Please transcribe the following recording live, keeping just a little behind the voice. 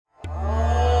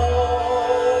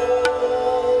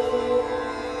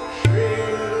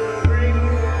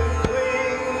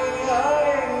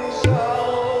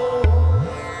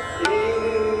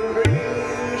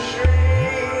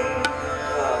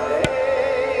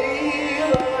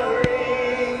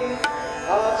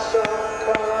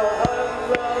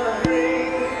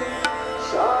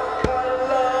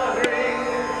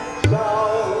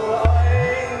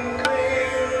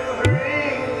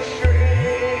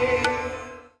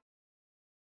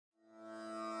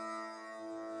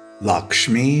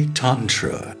Lakṣmī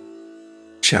Tantra,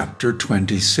 Chapter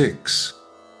 26,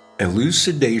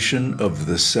 Elucidation of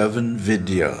the 7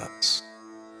 Vidyās.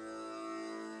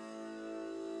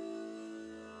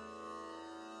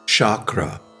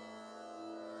 Śakra.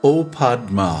 O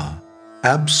Padmā,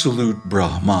 absolute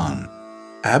Brahman,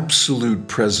 absolute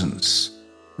presence,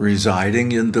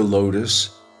 residing in the lotus,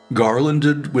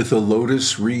 garlanded with a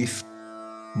lotus wreath,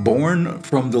 born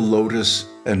from the lotus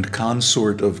and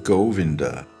consort of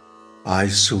Govinda, I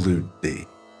salute thee.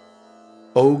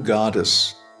 O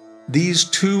Goddess, these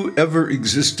 2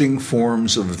 ever-existing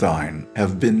forms of thine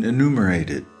have been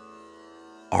enumerated.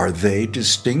 Are they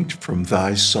distinct from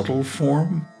thy subtle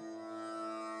form?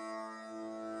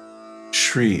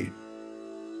 Shri.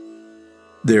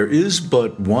 There is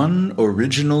but one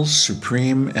original,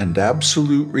 supreme, and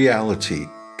absolute reality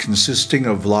consisting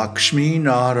of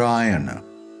Lakṣmī-Nārāyaṇa,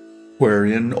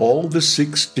 wherein all the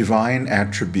 6 divine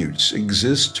attributes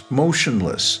exist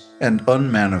motionless and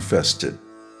unmanifested.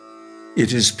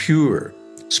 It is pure,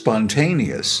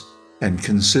 spontaneous, and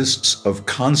consists of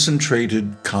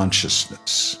concentrated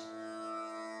consciousness.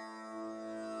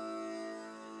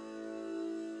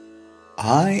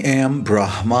 I am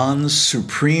Brahman's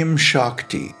supreme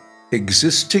Śakti,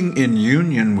 existing in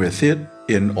union with it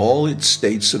in all its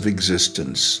states of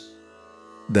existence.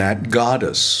 That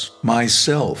goddess,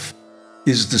 myself,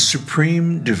 is the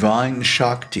supreme divine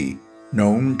Śakti,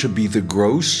 known to be the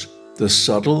gross, the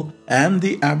subtle, and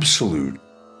the absolute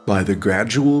by the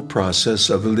gradual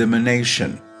process of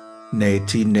elimination,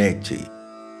 neti-neti.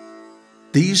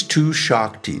 These 2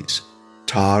 Śaktis,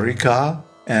 Tārikā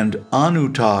and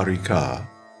Anutārikā,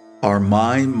 are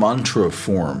my mantra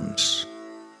forms.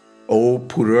 O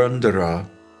Puraṅdara,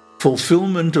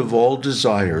 fulfilment of all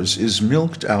desires is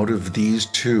milked out of these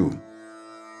 2.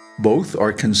 Both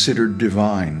are considered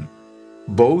divine.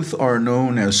 Both are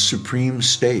known as supreme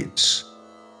states.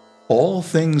 All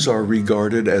things are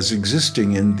regarded as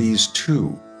existing in these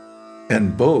 2,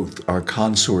 and both are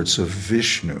consorts of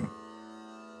Viśṇu.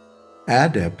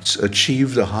 Adepts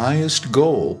achieve the highest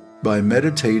goal by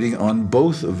meditating on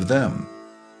both of them.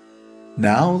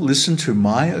 Now listen to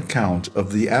my account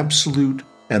of the absolute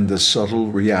and the subtle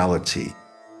reality.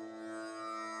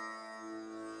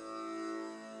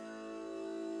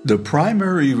 The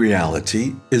primary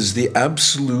reality is the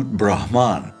absolute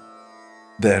Brahman.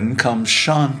 Then comes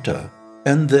Shanta,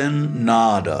 and then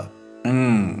Nada.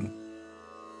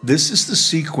 This is the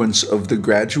sequence of the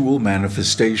gradual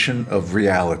manifestation of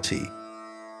reality.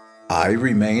 I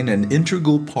remain an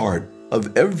integral part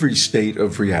of every state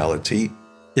of reality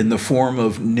in the form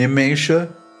of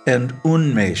nimesha and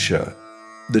unmesha,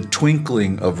 the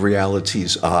twinkling of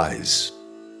reality's eyes.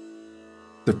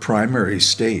 The primary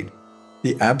state,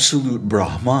 the absolute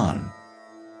Brahman,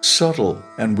 subtle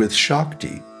and with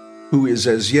Śakti, who is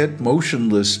as yet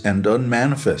motionless and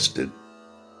unmanifested,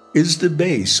 is the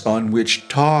base on which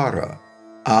Tara,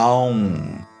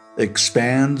 Aum,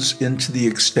 expands into the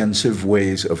extensive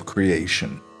ways of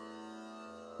creation.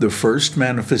 The first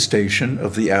manifestation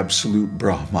of the absolute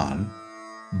Brahman,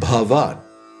 Bhavat,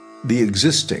 the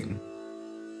existing,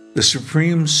 the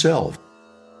Supreme Self,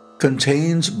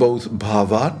 contains both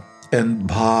Bhavat and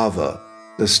Bhava,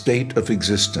 the state of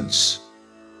existence.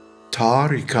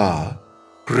 Tārikā,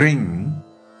 ring,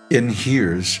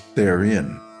 inheres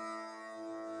therein.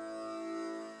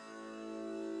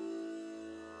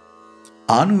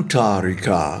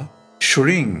 Anutārikā,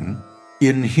 shring,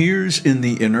 inheres in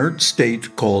the inert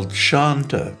state called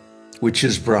Shanta, which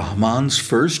is Brahman's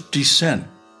first descent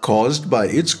caused by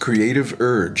its creative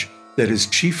urge that is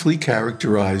chiefly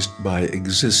characterized by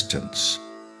existence.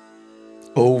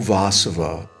 O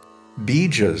Vasava,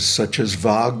 Bījas such as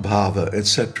Vagbhava,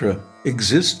 etc.,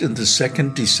 exist in the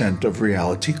second descent of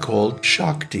reality called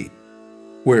Śakti,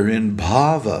 wherein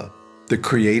Bhava, the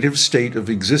creative state of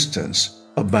existence,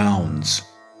 abounds.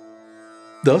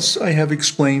 Thus I have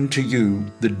explained to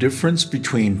you the difference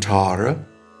between Tara,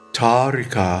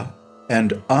 Tārikā,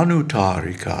 and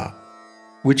Anutārikā,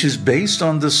 which is based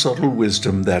on the subtle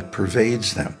wisdom that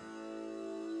pervades them.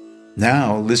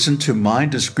 Now listen to my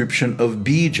description of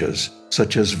Bījas,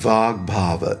 such as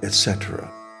Vagbhava, etc.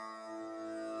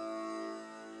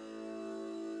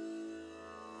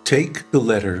 Take the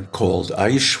letter called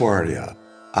Aishwarya,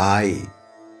 I,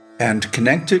 and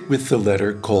connect it with the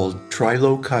letter called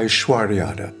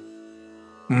Trilokāishwaryāda.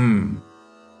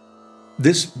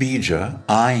 This bija,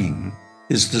 Aing,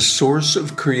 is the source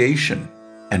of creation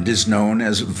and is known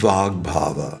as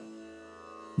Vagbhava.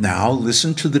 Now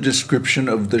listen to the description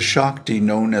of the Śakti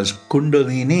known as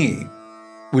Kundalini,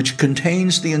 which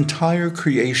contains the entire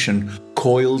creation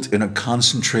coiled in a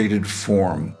concentrated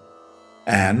form.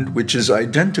 and which is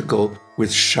identical with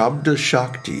Shabda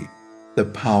Shakti, the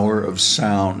power of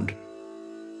sound.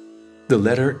 The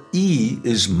letter E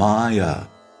is Maya,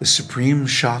 the supreme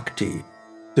Shakti,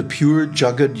 the pure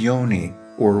Jagad Yoni,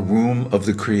 or womb of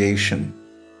the creation.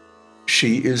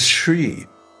 She is Shri,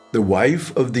 the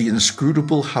wife of the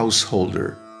inscrutable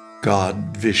householder,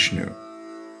 God Viśṇu.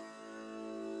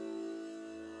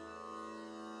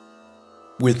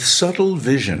 With subtle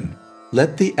vision,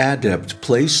 let the adept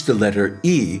place the letter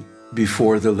E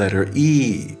before the letter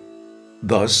E.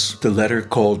 Thus, the letter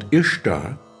called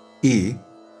Ishta, E,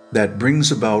 that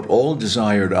brings about all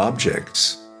desired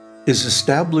objects, is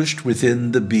established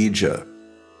within the bija.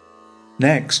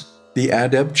 Next, the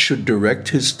adept should direct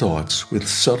his thoughts with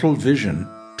subtle vision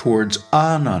towards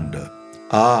Ananda,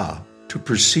 to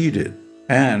precede it,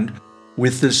 and,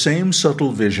 with the same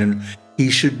subtle vision,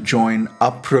 he should join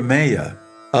Aprameya,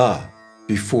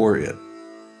 before it.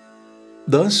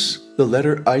 Thus, the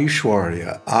letter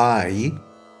Aishwarya, I,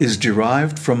 is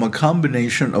derived from a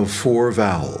combination of 4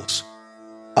 vowels,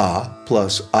 A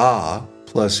plus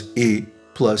E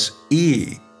plus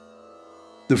E.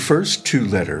 The first 2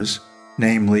 letters,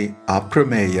 namely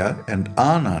Aprameya and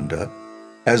Ananda,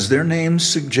 as their names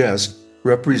suggest,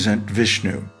 represent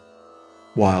Viśṇu,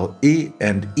 while E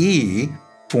and E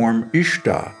form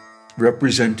Ishta,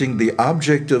 representing the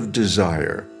object of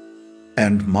desire,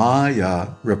 and Maya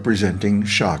representing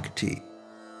Shakti.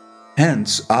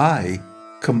 Hence, I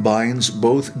combines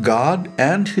both God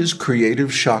and his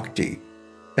creative Shakti,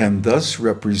 and thus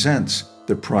represents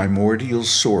the primordial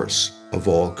source of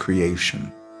all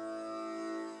creation.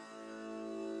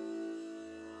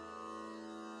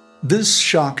 This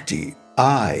Shakti,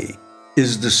 I,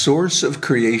 is the source of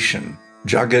creation,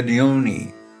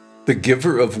 Jagadhyoni, the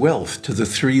giver of wealth to the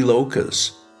 3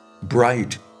 lokas,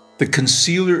 bright, the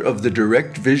concealer of the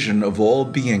direct vision of all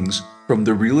beings from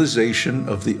the realization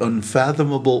of the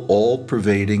unfathomable,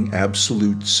 all-pervading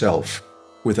Absolute Self,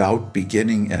 without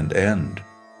beginning and end.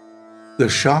 The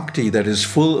Shakti that is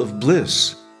full of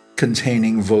bliss,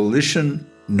 containing volition,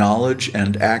 knowledge,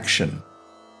 and action,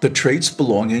 the traits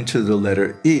belonging to the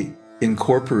letter I,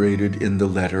 incorporated in the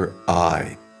letter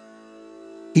I.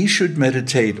 He should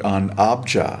meditate on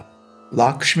Abja,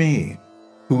 Lakṣmī,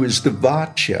 who is the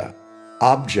Vācya,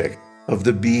 object of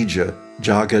the bija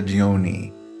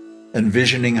Jagadhyoni,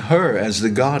 envisioning her as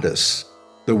the goddess,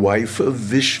 the wife of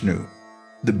Viśṇu,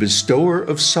 the bestower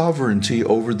of sovereignty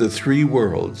over the 3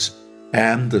 worlds,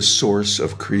 and the source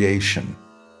of creation.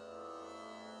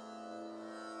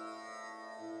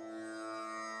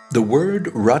 The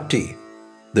word Rati,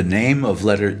 the name of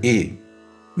letter I,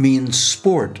 means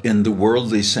sport in the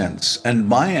worldly sense, and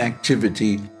my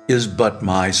activity is but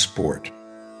my sport.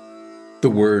 The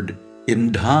word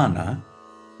Indhana,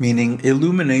 meaning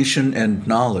illumination and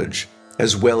knowledge,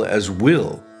 as well as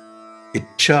will,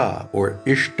 Ichcha or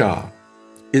Ishta,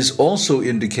 is also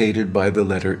indicated by the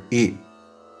letter I.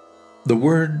 The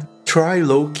word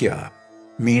Trilokya,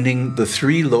 meaning the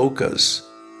 3 lokas,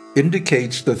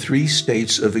 indicates the 3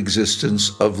 states of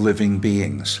existence of living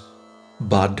beings,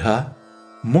 Baddha,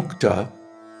 Mukta,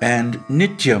 and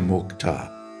Nitya Mukta.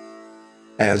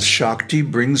 As Shakti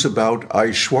brings about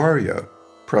Aishwarya,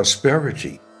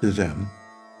 prosperity, to them,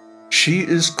 she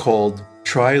is called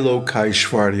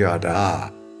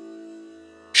Trilokaishwaryada.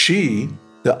 She,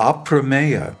 the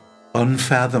Aprameya,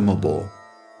 unfathomable,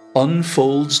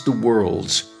 unfolds the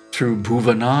worlds through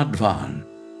Bhuvanadvan,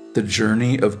 the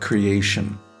journey of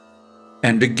creation.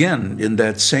 And again, in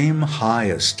that same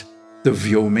highest, the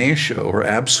Vyomesha or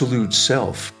Absolute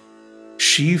Self,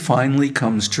 she finally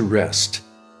comes to rest.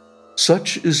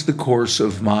 Such is the course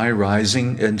of my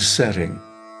rising and setting,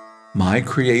 my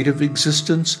creative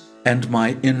existence and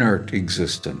my inert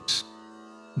existence.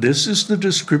 This is the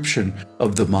description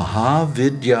of the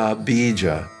Mahavidya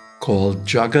Bija called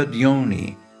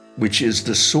Jagadhyoni, which is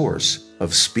the source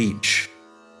of speech.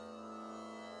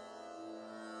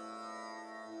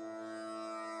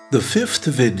 The 5th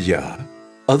Vidya,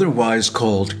 otherwise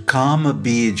called Kama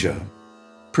Bija,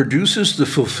 produces the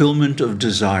fulfillment of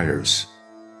desires.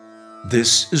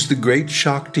 This is the great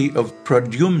Shakti of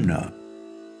Pradyumna.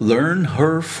 Learn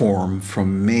her form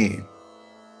from me.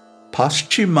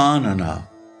 Paschimanana,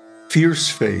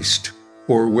 fierce-faced,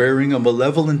 or wearing a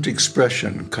malevolent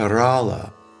expression,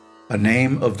 Karala, a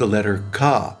name of the letter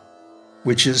Ka,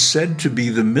 which is said to be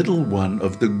the middle one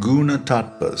of the Guna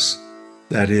Tattvas,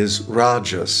 that is,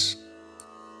 Rajas,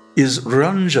 is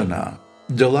Ranjana,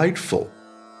 delightful,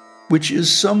 which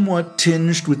is somewhat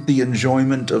tinged with the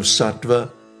enjoyment of Sattva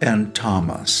and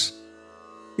Tamas.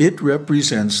 It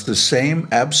represents the same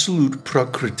absolute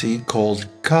Prakriti called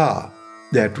Ka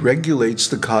that regulates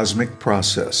the cosmic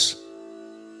process,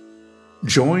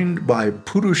 joined by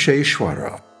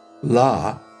Puruṣeshvara,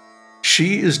 La,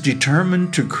 she is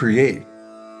determined to create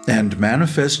and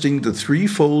manifesting the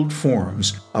threefold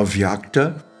forms of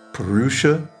Vyakta,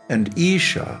 Purusha, and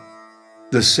Isha.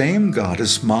 The same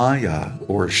goddess Maya,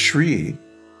 or Shri,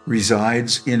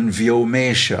 resides in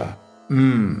Vyomesha.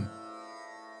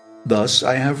 Thus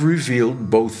I have revealed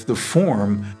both the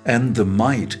form and the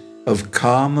might of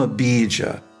Kama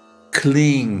Bija,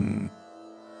 cling.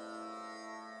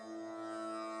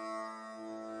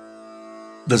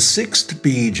 The sixth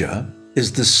bija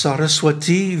is the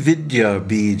Saraswati Vidya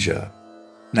bija.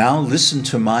 Now listen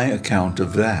to my account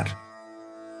of that.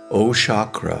 O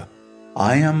Śakra,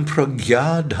 I am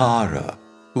Pragyadhara,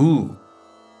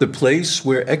 the place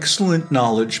where excellent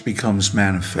knowledge becomes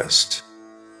manifest.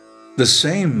 The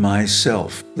same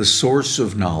myself, the source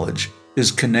of knowledge,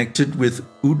 is connected with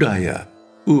Udaya,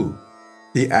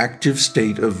 the active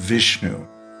state of Viśṇu.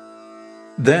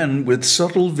 Then, with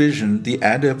subtle vision, the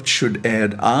adept should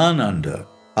add Ananda,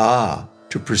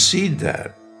 to precede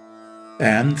that.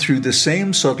 And through the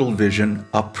same subtle vision,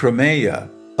 Aprameya,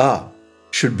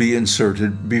 should be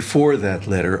inserted before that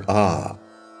letter A.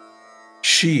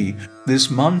 She, this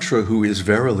mantra who is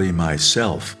verily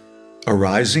myself,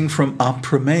 arising from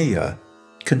Aprameya,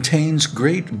 contains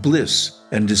great bliss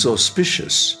and is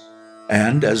auspicious,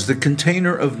 and as the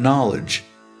container of knowledge,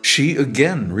 she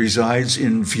again resides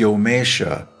in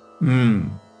Vyomesha,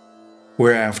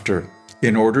 whereafter,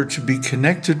 in order to be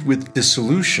connected with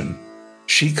dissolution,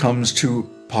 she comes to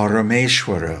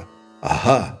Parameshvara,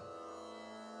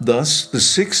 Thus, the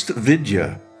sixth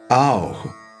Vidya,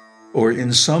 Auh, or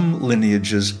in some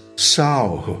lineages,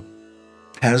 Sauh,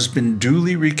 has been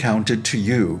duly recounted to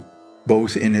you,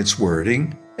 both in its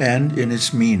wording and in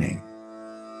its meaning.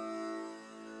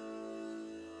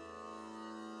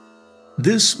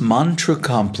 This mantra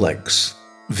complex,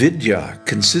 Vidya,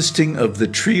 consisting of the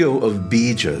trio of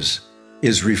bijas,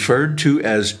 is referred to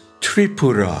as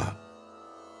Tripura.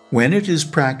 When it is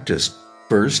practiced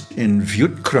first in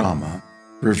Vyutkrama,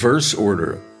 reverse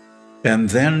order, and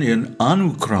then in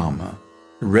Anukrama,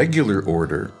 regular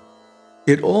order,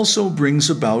 it also brings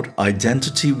about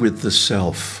identity with the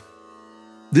self.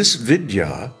 This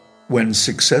Vidya, when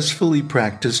successfully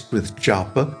practiced with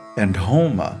japa and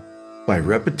homa, by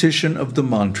repetition of the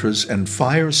mantras and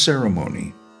fire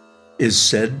ceremony, is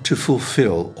said to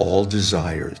fulfill all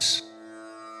desires.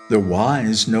 The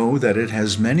wise know that it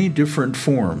has many different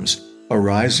forms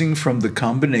arising from the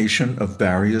combination of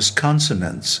various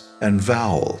consonants and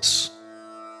vowels.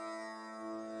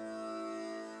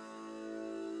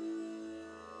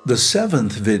 The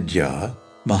seventh Vidya,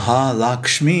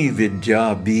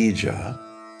 Lakṣmī-Vidya Bija,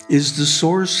 is the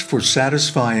source for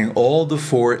satisfying all the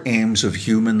four aims of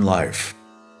human life,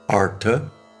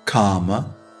 Artha,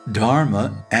 Kama,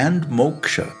 Dharma, and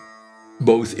Moksha,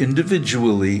 both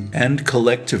individually and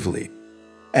collectively,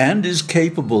 and is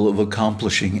capable of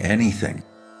accomplishing anything.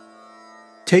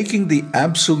 Taking the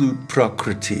absolute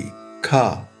Prakriti,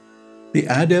 Ka, the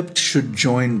adept should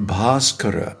join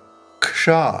Bhaskara,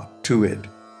 Ksha, to it,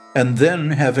 and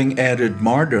then having added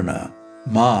Mardana,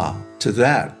 Ma, to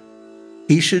that,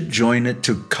 he should join it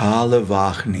to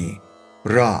Kalavahni,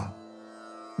 Ra.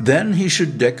 Then he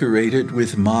should decorate it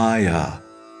with Maya,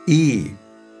 E.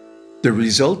 The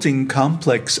resulting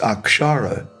complex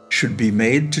akshara should be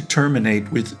made to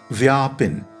terminate with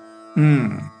Vyapin,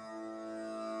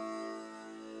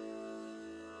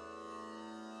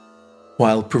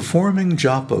 While performing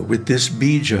japa with this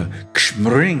bija,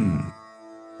 Kshmring,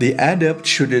 the adept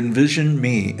should envision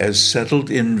me as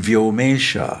settled in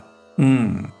Vyomesha,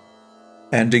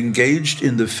 and engaged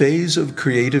in the phase of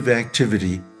creative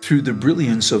activity through the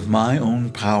brilliance of my own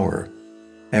power,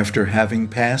 after having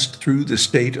passed through the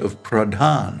state of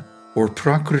pradhan, or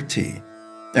prakriti,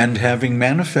 and having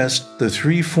manifest the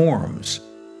three forms,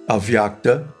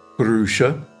 avyakta,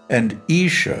 purusha, and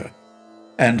isha,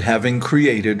 and having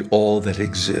created all that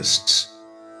exists.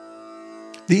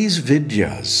 These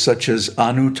vidyas, such as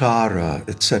Anuttara,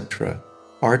 etc.,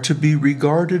 are to be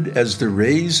regarded as the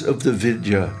rays of the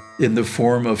vidya in the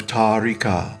form of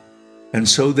Tārikā, and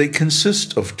so they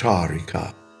consist of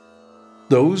Tārikā.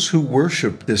 Those who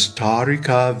worship this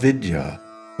Tārikā vidya,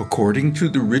 according to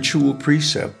the ritual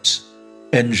precepts,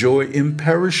 enjoy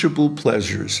imperishable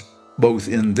pleasures both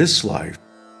in this life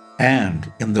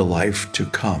and in the life to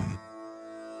come.